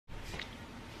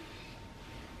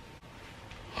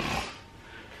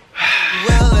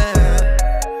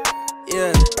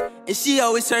and she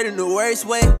always hurt in the worst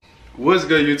way. What's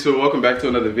good, YouTube? Welcome back to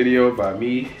another video by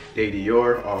me, Day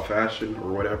Dior, all fashion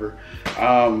or whatever.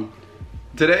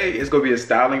 Today is gonna be a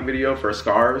styling video for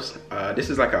scarves. This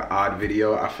is like an odd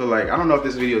video. I feel like, I don't know if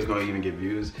this video is gonna even get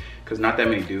views because not that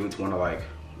many dudes wanna like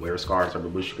wear scarves or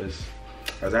babushkas. Is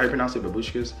that how you pronounce it,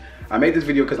 babushkas? I made this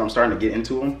video because I'm starting to get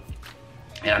into them.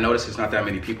 And I noticed it's not that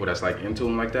many people that's like into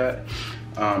them like that.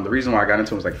 The reason why I got into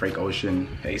them was like Frank Ocean,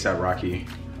 A$AP Rocky.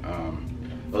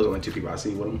 Those are only two people I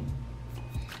see with them.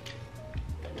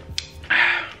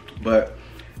 But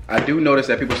I do notice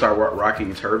that people start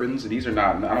rocking turbans. These are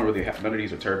not, I don't really have, none of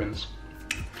these are turbans.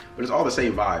 But it's all the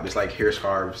same vibe. It's like hair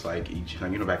scarves, like Egypt,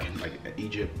 like, you know, back in like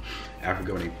Egypt,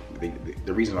 Africa, when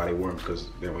the reason why they wore them is because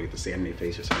they don't want to get the sand in their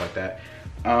face or something like that.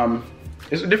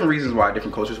 There's different reasons why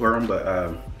different cultures wear them,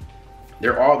 but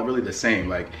they're all really the same.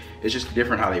 Like, it's just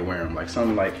different how they wear them. Like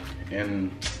some like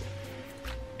in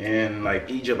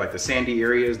like Egypt, like the sandy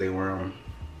areas, they wear them.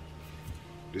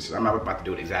 I'm not about to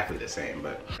do it exactly the same,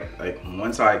 but like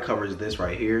one side covers this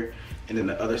right here, and then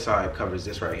the other side covers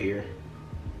this right here.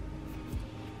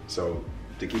 So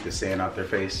to keep the sand out their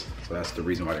face. So that's the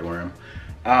reason why they wear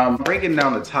them. Breaking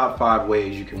down the top 5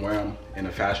 ways you can wear them in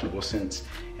a fashionable sense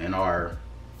in our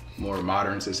more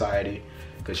modern society,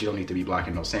 because you don't need to be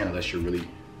blocking no sand unless you're really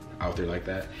out there like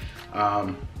that.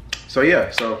 So yeah,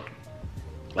 so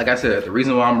like I said, the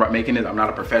reason why I'm making it, I'm not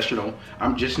a professional.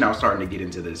 I'm just now starting to get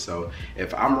into this. So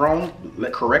if I'm wrong,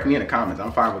 correct me in the comments.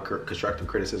 I'm fine with constructive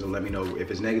criticism. Let me know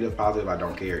if it's negative, positive, I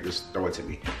don't care. Just throw it to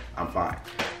me, I'm fine.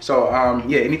 So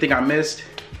yeah, anything I missed,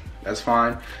 that's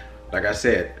fine. Like I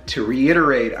said, to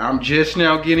reiterate, I'm just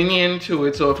now getting into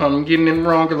it. So if I'm getting it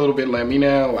wrong a little bit, let me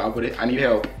know. I need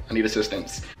help, I need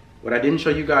assistance. What I didn't show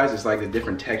you guys is like the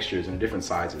different textures and different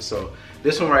sizes. So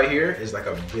this one right here is like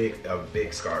a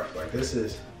big scarf. Like this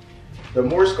is, the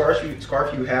more scarf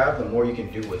you have, the more you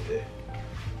can do with it.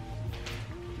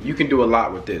 You can do a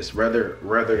lot with this, whether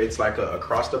it's like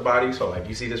across the body. So like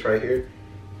you see this right here.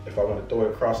 If I want to throw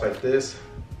it across like this,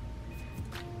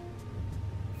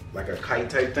 like a kite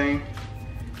type thing,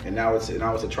 and now it's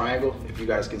a triangle. If you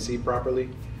guys can see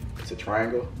properly, it's a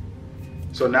triangle.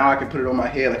 So now I can put it on my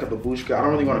head like a babushka. I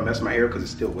don't really want to mess my hair because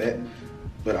it's still wet,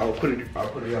 but I'll put it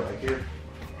out like here.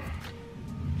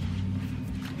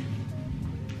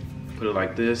 Put it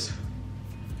like this.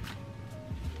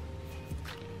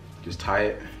 Just tie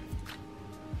it.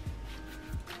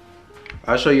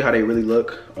 I'll show you how they really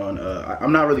look on.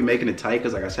 I'm not really making it tight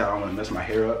because, like I said, I don't want to mess my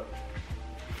hair up.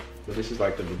 But this is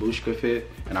like the babushka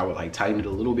fit, and I would like tighten it a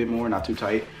little bit more, not too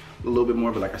tight, a little bit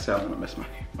more. But like I said, I don't want to mess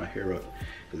my hair up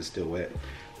because it's still wet.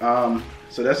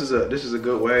 So this is a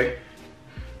good way.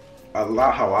 A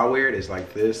lot how I wear it is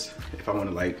like this. If I want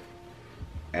to like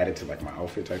add it to like my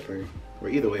outfit type thing, or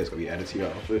either way, it's gonna be added to your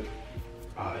outfit.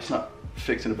 It's not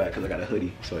fixed in the back because I got a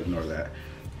hoodie, so ignore that.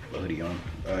 A hoodie on.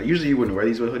 Usually you wouldn't wear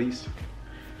these with hoodies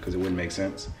because it wouldn't make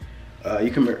sense. You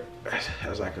can wear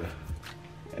as like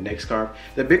a neck scarf.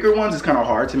 The bigger ones is kind of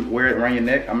hard to wear it around your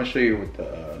neck. I'm gonna show you with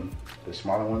the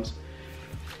smaller ones.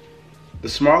 The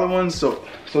smaller ones, so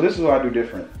this is what I do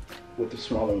different with the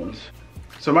smaller ones.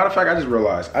 So matter of fact, I just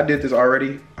realized I did this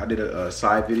already. I did a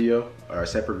side video or a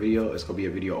separate video. It's gonna be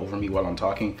a video over me while I'm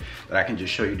talking that I can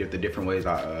just show you the different ways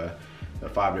the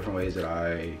 5 different ways that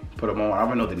I put them on. I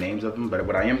don't know the names of them, but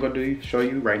what I am gonna show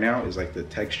you right now is like the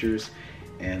textures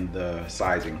and the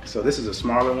sizing. So this is a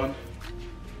smaller one.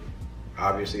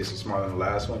 Obviously it's smaller than the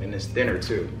last one, and it's thinner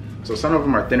too. So some of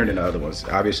them are thinner than the other ones.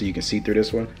 Obviously you can see through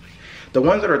this one. The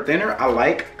ones that are thinner I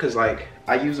like because like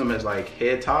I use them as like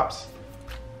head tops.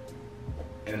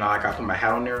 And then I put my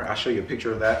hat on there. I'll show you a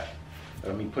picture of that.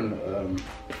 Me putting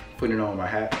it on my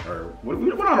hat, or what,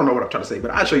 I don't know what I'm trying to say, but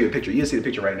I'll show you a picture. You'll see the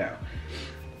picture right now.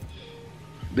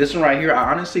 This one right here,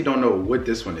 I honestly don't know what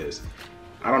this one is.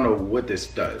 I don't know what this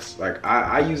does. Like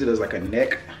I use it as like a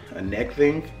neck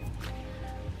thing,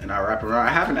 and I wrap it around.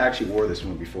 I haven't actually wore this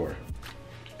one before.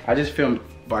 I just filmed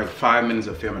like 5 minutes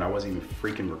of filming. I wasn't even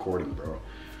freaking recording, bro.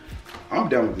 I'm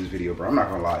done with this video, bro. I'm not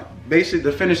gonna lie. Basically,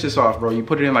 to finish this off, bro, you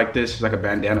put it in like this. It's like a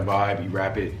bandana vibe. You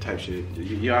wrap it, type shit.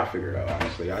 Y'all figure it out,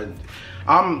 honestly.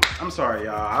 I'm sorry,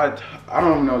 y'all. I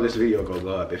don't know if this video will go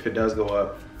up. If it does go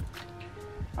up,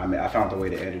 I mean, I found a way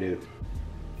to edit it.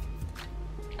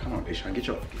 Come on, bitch, get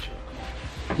your.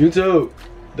 YouTube,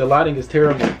 the lighting is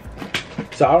terrible.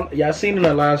 So yeah, I seen in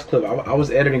the last clip. I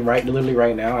was editing literally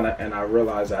right now, and I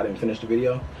realized I didn't finish the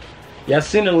video. Yeah, I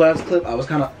seen in the last clip. I was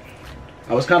kind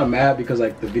of mad because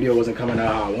like the video wasn't coming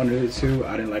out how I wanted it to.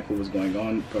 I didn't like what was going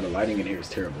on, but the lighting in here is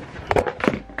terrible.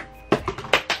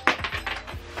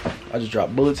 I just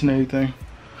dropped bullets and everything.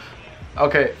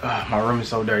 Okay, my room is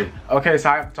so dirty. Okay, so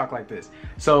I have to talk like this.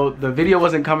 So the video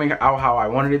wasn't coming out how I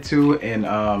wanted it to, and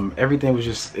everything was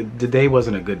just, the day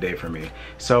wasn't a good day for me.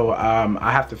 So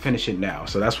I have to finish it now.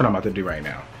 So that's what I'm about to do right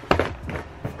now.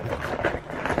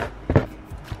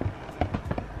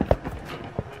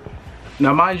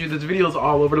 Now mind you, this video is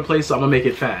all over the place, so I'm gonna make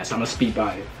it fast. I'm gonna speed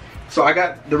by it. So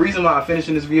the reason why I'm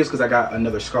finishing this video is because I got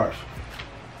another scarf.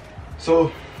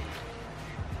 So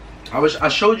I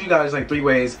showed you guys like 3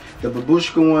 ways. The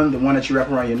babushka one, the one that you wrap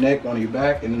around your neck, on your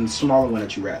back, and then the smaller one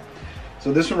that you wrap.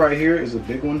 So this one right here is a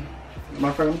big one.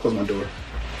 My friend, I'm gonna close my door.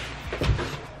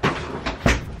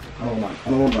 I don't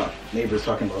want my neighbors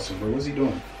talking about something. What's he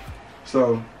doing?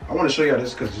 So I want to show you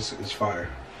this because it's fire.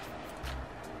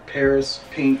 Paris,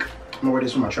 pink. I'm gonna wear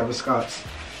this with my Travis Scotts.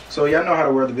 So y'all know how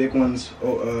to wear the big ones,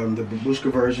 the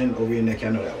babushka version over your neck.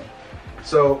 Y'all know that one.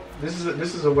 So this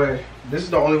is a way. This is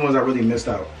the only ones I really missed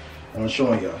out on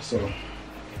showing y'all. So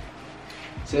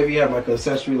say if you have like an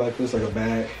accessory like this, like a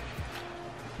bag,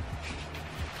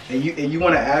 and you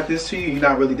want to add this to you, you're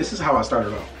not really. This is how I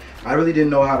started off. I really didn't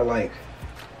know how to like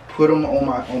put them on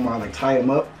my like tie them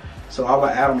up. So I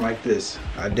would add them like this.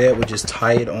 I would just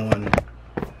tie it on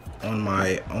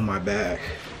my bag.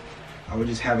 I would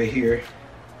just have it here,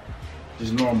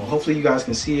 just normal. Hopefully you guys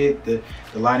can see it. The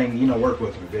lining, you know, work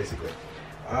with me basically.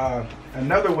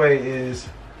 Another way is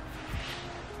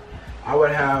I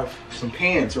would have some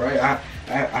pants, right? I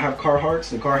have Carhartts.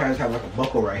 The Carhartts have like a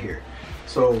buckle right here.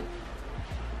 So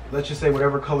let's just say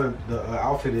whatever color the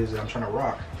outfit is that I'm trying to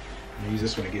rock. I'm gonna use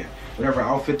this one again. Whatever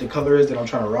outfit the color is that I'm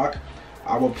trying to rock,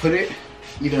 I will put it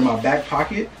either in my back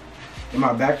pocket,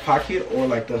 or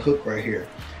like the hook right here,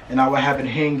 and I will have it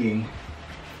hanging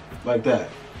like that.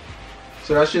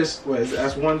 So that's just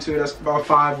that's 1, 2. That's about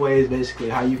 5 ways basically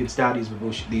how you can style these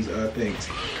things.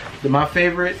 My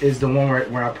favorite is the one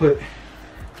where I put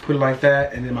it like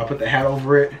that, and then I put the hat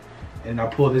over it, and I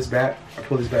pull this back. I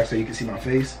pull this back so you can see my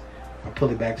face. I pull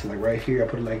it back to like right here. I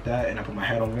put it like that, and I put my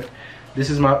hat on it. This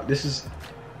is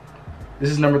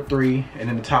number 3, and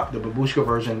then the babushka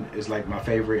version is like my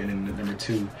favorite, and then the number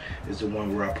 2 is the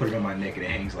one where I put it on my neck and it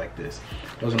hangs like this.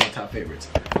 Those are my top favorites.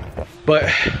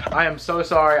 But I am so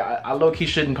sorry. I low-key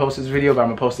shouldn't post this video, but I'm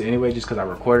gonna post it anyway just because I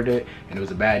recorded it and it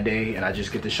was a bad day, and I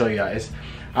just get to show y'all.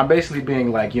 I'm basically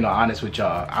being like, you know, honest with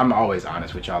y'all. I'm always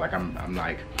honest with y'all. Like I'm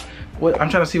like, what I'm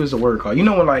trying to see what's the word called. You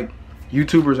know when like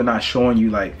YouTubers are not showing you,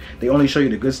 like they only show you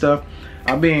the good stuff.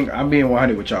 I'm being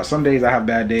 100 with y'all. Some days I have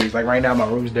bad days. Like right now my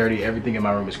room's dirty. Everything in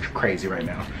my room is crazy right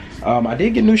now. I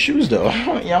did get new shoes though.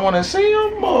 Y'all want to see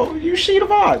them? Oh, you see the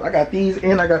vibes. I got these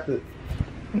and I got the.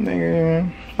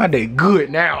 Nigga, my day good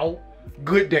now.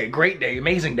 Good day, great day,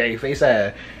 amazing day. Face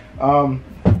ass.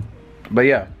 But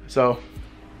yeah. So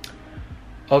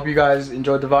hope you guys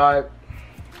enjoyed the vibe.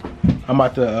 I'm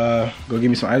about to go get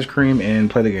me some ice cream and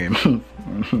play the game.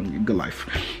 Good life.